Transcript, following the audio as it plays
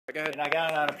And I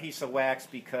got it on a piece of wax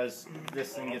because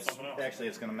this thing is actually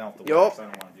it's going to melt the wax. I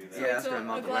don't want to do that. Yeah, it's going to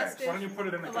melt the wax. Why don't you put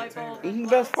it in the container? This is the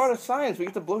best part of science. We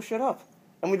get to blow shit up.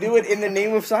 And we do it in the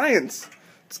name of science.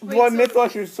 It's Wait, why so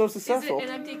Mythbusters is so successful. Is it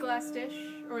an empty glass dish?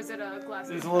 Or is it a glass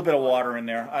dish? There's a little bit of water in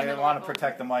there. I want to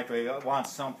protect the microwave. I want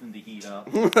something to heat up.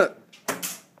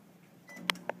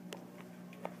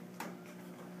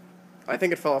 I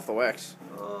think it fell off the wax.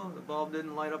 Oh, the bulb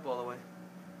didn't light up all the way.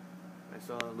 I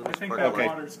saw a little I think sparkle. that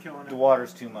water's killing it. The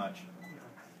water's too much.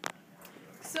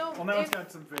 So, Well, now it's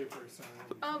got some vapor. So.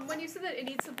 when you said that it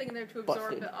needs something in there to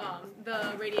absorb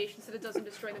the radiation so that it doesn't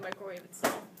destroy the microwave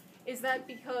itself, is that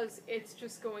because it's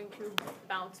just going to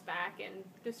bounce back and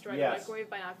destroy the microwave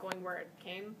by not going where it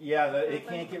came? Yeah, it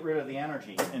can't get rid of the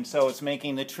energy, and so it's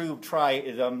making the tube the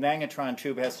magnetron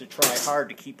tube has to try hard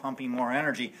to keep pumping more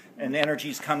energy, and the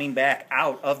energy's coming back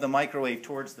out of the microwave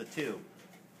towards the tube.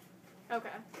 Okay.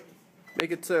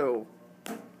 Make it so.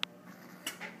 There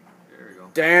we go.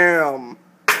 Damn.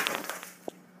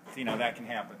 You know, that can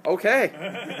happen.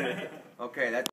 Okay. Okay, that